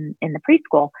teach in the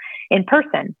preschool in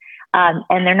person.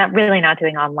 And they're not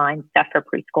doing online stuff for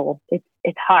preschool.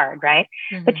 It's hard, right?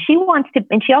 Mm-hmm. But she wants to,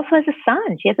 and she also has a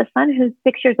son. She has a son who's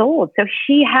 6 years old. So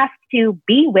she has to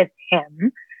be with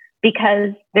him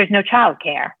because there's no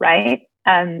childcare, right?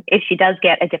 If she does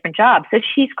get a different job. So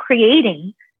she's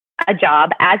creating a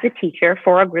job as a teacher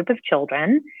for a group of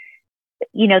children,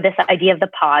 this idea of the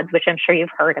pods, which I'm sure you've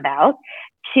heard about,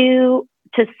 to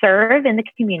serve in the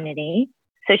community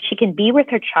so she can be with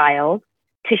her child,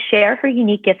 to share her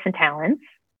unique gifts and talents.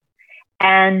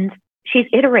 And she's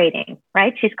iterating,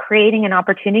 right? She's creating an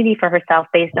opportunity for herself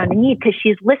based on a need because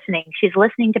she's listening. She's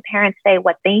listening to parents say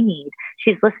what they need.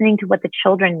 She's listening to what the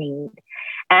children need.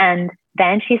 And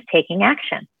then she's taking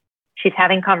action. She's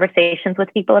having conversations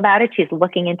with people about it. She's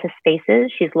looking into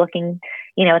spaces. She's looking,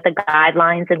 at the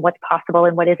guidelines and what's possible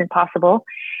and what isn't possible.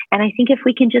 And I think if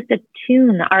we can just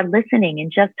attune our listening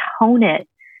and just hone it,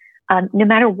 no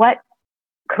matter what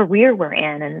career we're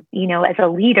in. And, as a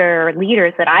leader or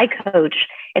leaders that I coach,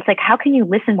 it's like, how can you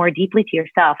listen more deeply to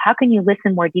yourself? How can you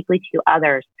listen more deeply to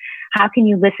others? How can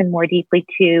you listen more deeply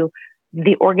to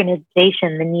the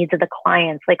organization, the needs of the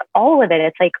clients, like all of it?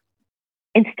 It's like,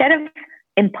 instead of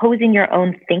imposing your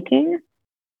own thinking,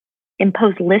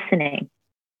 impose listening.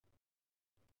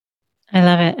 I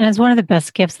love it. And it's one of the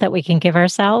best gifts that we can give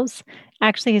ourselves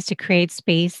actually is to create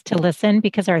space to listen,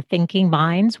 because our thinking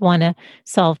minds want to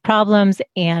solve problems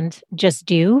and just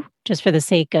for the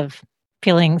sake of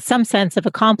feeling some sense of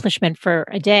accomplishment for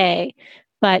a day.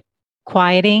 But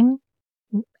quieting,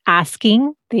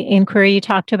 asking, the inquiry you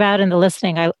talked about, and the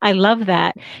listening, I love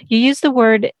that. You use the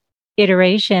word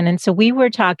iteration. And so we were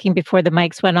talking before the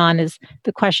mics went on, is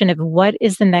the question of what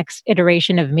is the next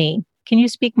iteration of me? Can you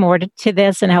speak more to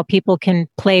this and how people can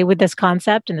play with this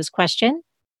concept and this question?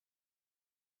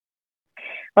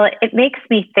 Well, it makes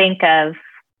me think of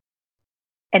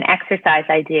an exercise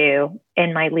I do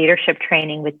in my leadership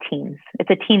training with teams. It's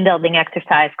a team building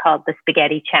exercise called the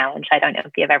Spaghetti Challenge. I don't know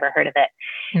if you've ever heard of it,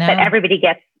 no. But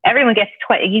everyone gets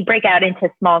 20, you break out into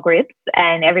small groups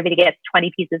and everybody gets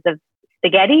 20 pieces of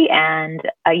spaghetti and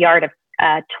a yard of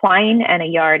twine and a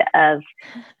yard of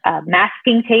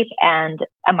masking tape and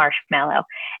a marshmallow.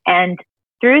 And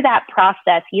through that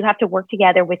process, you have to work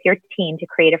together with your team to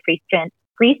create a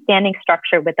freestanding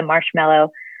structure with the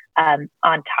marshmallow on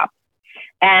top.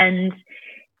 And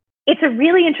it's a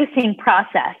really interesting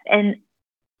process. And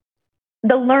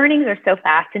the learnings are so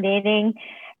fascinating.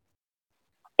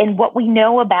 And what we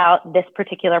know about this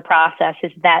particular process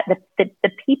is that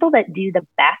the people that do the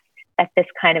best at this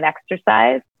kind of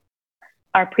exercise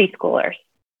are preschoolers.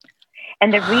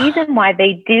 And the reason why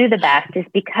they do the best is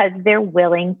because they're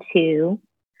willing to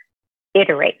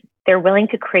iterate. They're willing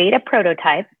to create a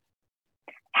prototype,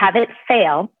 have it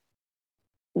fail,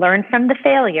 learn from the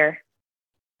failure,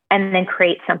 and then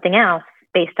create something else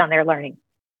based on their learning.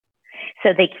 So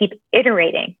they keep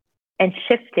iterating and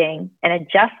shifting and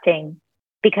adjusting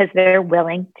because they're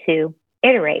willing to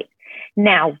iterate.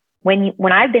 Now, when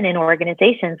I've been in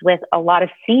organizations with a lot of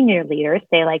senior leaders,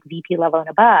 say like VP level and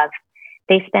above,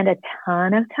 they spend a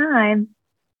ton of time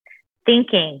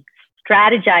thinking,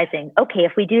 strategizing. Okay,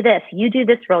 if we do this, you do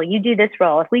this role, you do this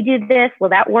role. If we do this, will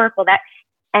that work? Will that?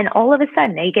 And all of a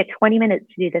sudden, now you get 20 minutes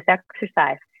to do this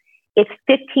exercise. It's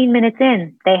 15 minutes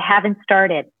in. They haven't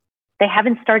started. They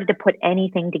haven't started to put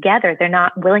anything together. They're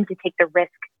not willing to take the risk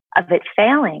of it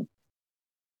failing.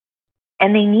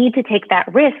 And they need to take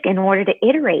that risk in order to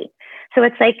iterate. So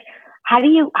it's like, how do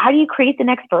you create the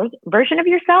next version of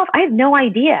yourself? I have no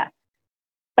idea.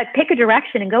 But pick a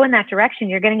direction and go in that direction.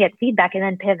 You're going to get feedback and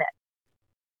then pivot.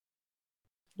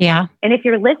 Yeah. And if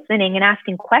you're listening and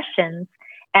asking questions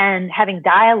and having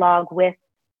dialogue with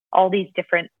all these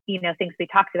different, things we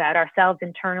talked about, ourselves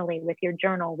internally, with your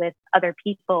journal, with other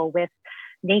people, with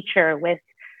nature, with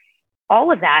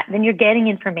all of that, then you're getting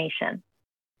information.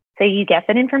 So you get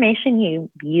that information,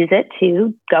 you use it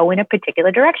to go in a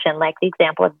particular direction. Like the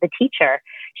example of the teacher,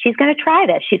 she's going to try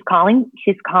this. She's calling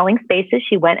spaces.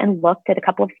 She went and looked at a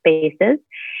couple of spaces,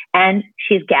 and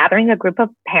she's gathering a group of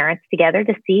parents together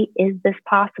to see, is this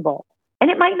possible?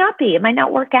 And it might not be. It might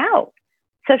not work out.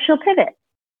 So she'll pivot.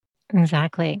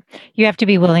 Exactly. You have to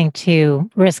be willing to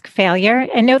risk failure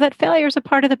and know that failure is a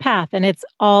part of the path and it's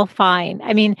all fine.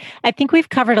 I mean, I think we've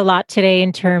covered a lot today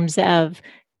in terms of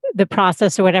the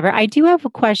process or whatever. I do have a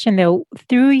question though.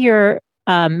 Through your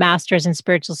master's in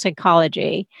spiritual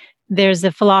psychology, there's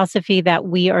a philosophy that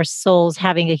we are souls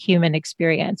having a human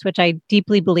experience, which I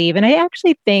deeply believe. And I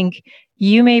actually think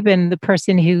you may have been the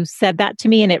person who said that to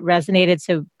me and it resonated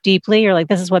so deeply. You're like,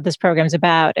 this is what this program's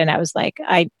about. And I was like,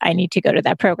 I need to go to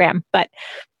that program, but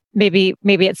maybe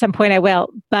at some point I will.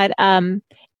 But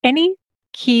any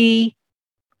key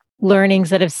learnings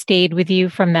that have stayed with you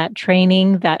from that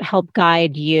training that help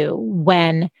guide you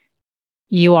when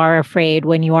you are afraid,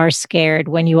 when you are scared,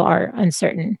 when you are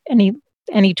uncertain?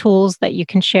 Any tools that you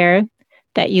can share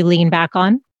that you lean back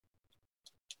on?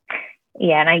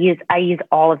 Yeah, and I use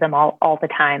all of them all the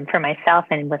time for myself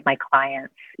and with my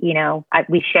clients.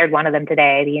 We shared one of them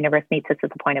today. The universe meets us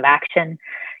at the point of action.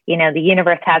 The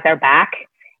universe has our back.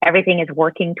 Everything is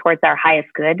working towards our highest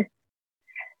good.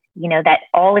 That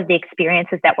all of the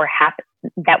experiences that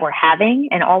we're having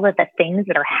and all of the things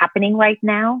that are happening right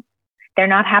now, they're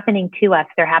not happening to us.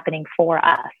 They're happening for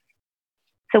us.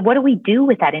 So what do we do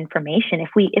with that information? If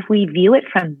we view it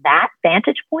from that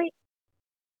vantage point,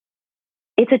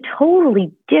 it's a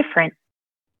totally different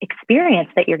experience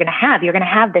that you're going to have. You're going to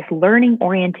have this learning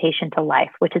orientation to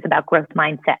life, which is about growth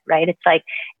mindset, right? It's like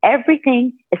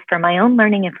everything is for my own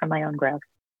learning and for my own growth.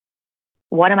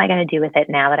 What am I going to do with it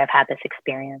now that I've had this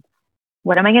experience?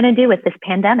 What am I going to do with this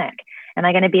pandemic? Am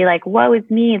I going to be like, woe is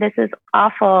me, this is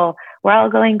awful, we're all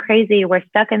going crazy, we're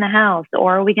stuck in the house?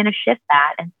 Or are we going to shift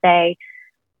that and say,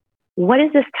 what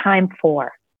is this time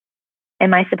for?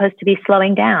 Am I supposed to be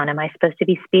slowing down? Am I supposed to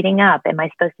be speeding up? Am I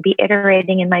supposed to be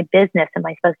iterating in my business? Am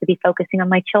I supposed to be focusing on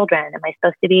my children? Am I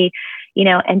supposed to be,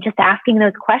 and just asking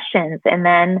those questions and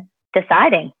then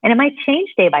deciding. And it might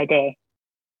change day by day.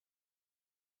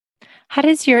 How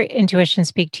does your intuition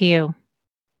speak to you?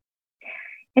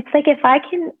 It's like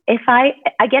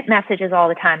I get messages all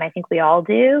the time. I think we all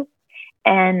do.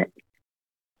 And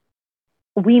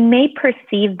we may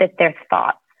perceive that they're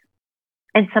thoughts,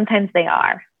 and sometimes they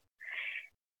are.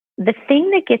 The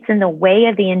thing that gets in the way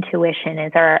of the intuition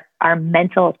is our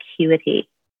mental acuity.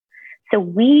 So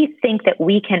we think that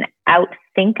we can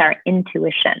outthink our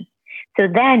intuition. So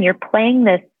then you're playing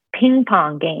this ping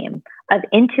pong game of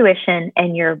intuition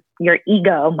and your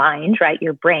ego mind, right?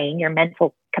 Your brain, your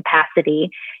mental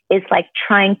capacity is like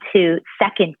trying to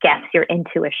second guess your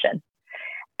intuition.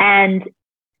 And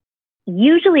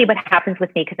usually what happens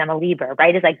with me, because I'm a Libra,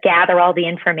 right, is I gather all the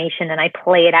information and I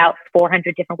play it out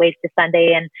 400 different ways to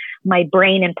Sunday, and my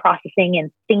brain and processing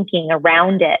and thinking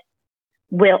around it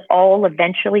will all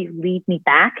eventually lead me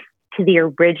back to the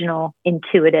original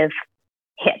intuitive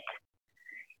hit.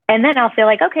 And then I'll feel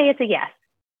like, okay, it's a yes.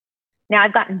 Now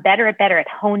I've gotten better at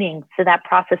honing so that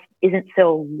process isn't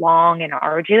so long and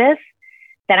arduous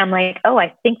that I'm like, oh,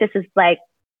 I think this is like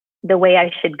the way I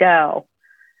should go.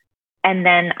 And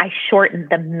then I shorten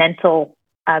the mental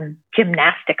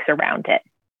gymnastics around it.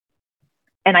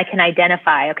 And I can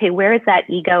identify, okay, where is that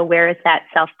ego? Where is that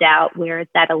self-doubt? Where is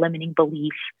that limiting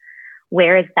belief?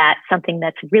 Where is that something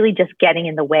that's really just getting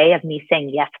in the way of me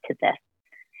saying yes to this?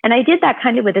 And I did that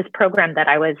kind of with this program that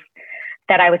I was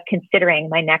considering,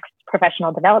 my next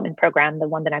professional development program, the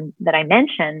one that I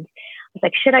mentioned. I was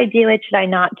like, should I do it? Should I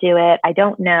not do it? I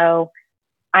don't know.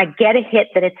 I get a hit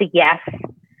that it's a yes,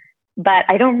 but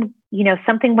I don't,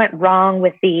 something went wrong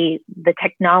with the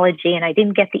technology, and I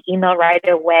didn't get the email right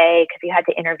away because you had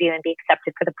to interview and be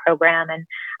accepted for the program. And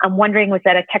I'm wondering, was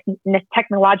that a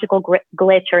technological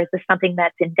glitch, or is this something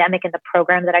that's endemic in the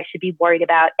program that I should be worried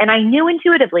about? And I knew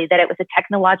intuitively that it was a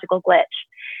technological glitch.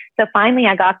 So finally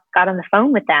I got on the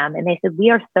phone with them, and they said, we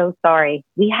are so sorry.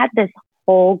 We had this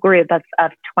whole group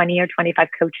of 20 or 25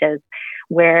 coaches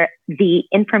where the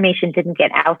information didn't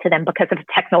get out to them because of a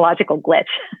technological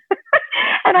glitch.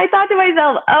 And I thought to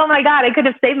myself, oh my God, I could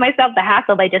have saved myself the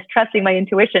hassle by just trusting my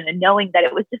intuition and knowing that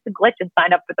it was just a glitch and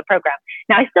signed up for the program.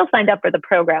 Now, I still signed up for the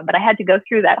program, but I had to go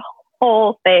through that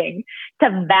whole thing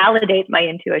to validate my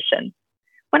intuition,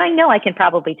 when I know I can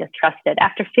probably just trust it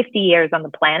after 50 years on the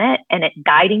planet and it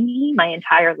guiding me my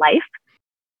entire life.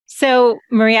 So,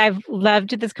 Marie, I've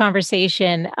loved this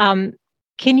conversation.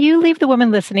 Can you leave the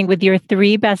woman listening with your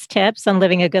 3 best tips on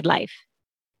living a good life?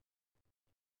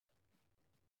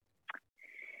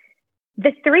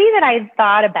 The 3 that I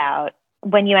thought about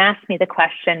when you asked me the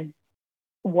question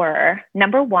were,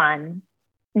 number 1,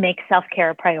 make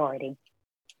self-care a priority.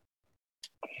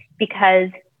 Because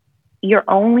you're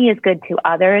only as good to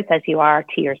others as you are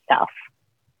to yourself.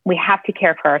 We have to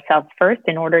care for ourselves first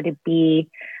in order to be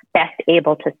best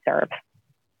able to serve.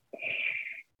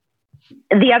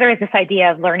 The other is this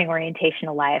idea of learning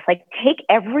orientational life. Like, take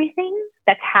everything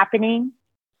that's happening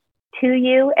to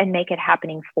you and make it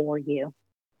happening for you.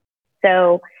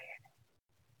 So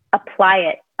apply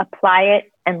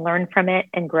it and learn from it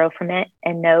and grow from it,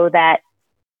 and know that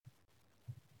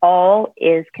all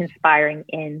is conspiring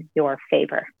in your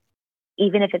favor,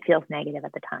 even if it feels negative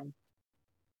at the time.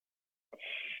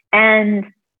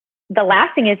 And the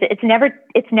last thing is, it's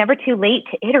never too late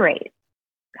to iterate,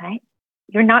 right?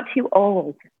 You're not too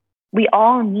old. We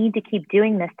all need to keep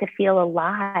doing this to feel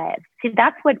alive. See,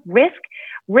 that's what risk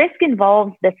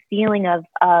involves, the feeling of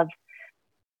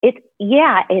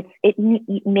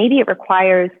maybe it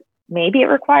requires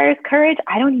courage.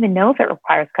 I don't even know if it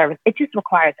requires courage. It just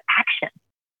requires action.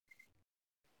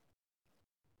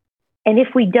 And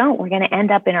if we don't, we're going to end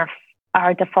up in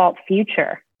our default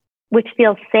future, which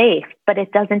feels safe, but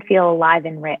it doesn't feel alive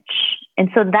and rich. And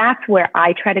so that's where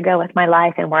I try to go with my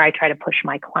life, and where I try to push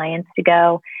my clients to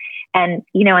go. And,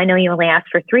 I know you only asked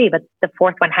for 3, but the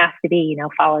 4th one has to be,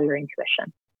 follow your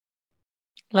intuition.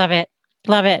 Love it.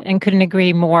 Love it. And couldn't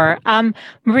agree more.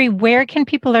 Marie, where can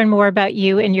people learn more about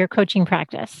you and your coaching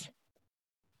practice?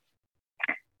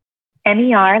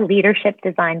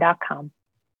 merleadershipdesign.com.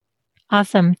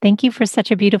 Awesome. Thank you for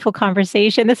such a beautiful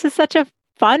conversation. This is such a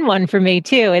fun one for me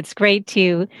too. It's great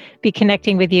to be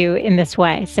connecting with you in this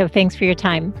way. So thanks for your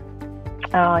time.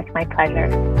 Oh, it's my pleasure.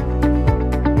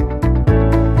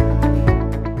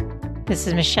 This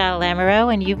is Michelle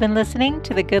Lamoureux, and you've been listening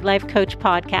to the Good Life Coach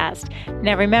podcast.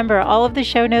 Now remember, all of the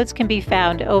show notes can be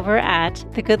found over at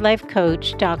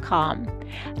thegoodlifecoach.com.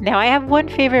 Now, I have one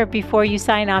favor before you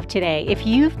sign off today. If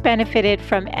you've benefited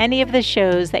from any of the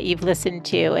shows that you've listened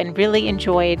to and really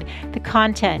enjoyed the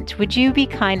content, would you be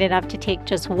kind enough to take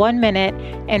just 1 minute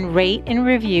and rate and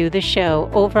review the show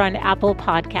over on Apple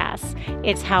Podcasts?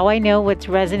 It's how I know what's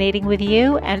resonating with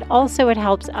you, and also it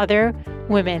helps other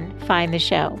women find the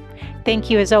show. Thank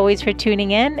you as always for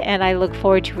tuning in, and I look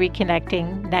forward to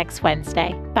reconnecting next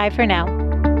Wednesday. Bye for now.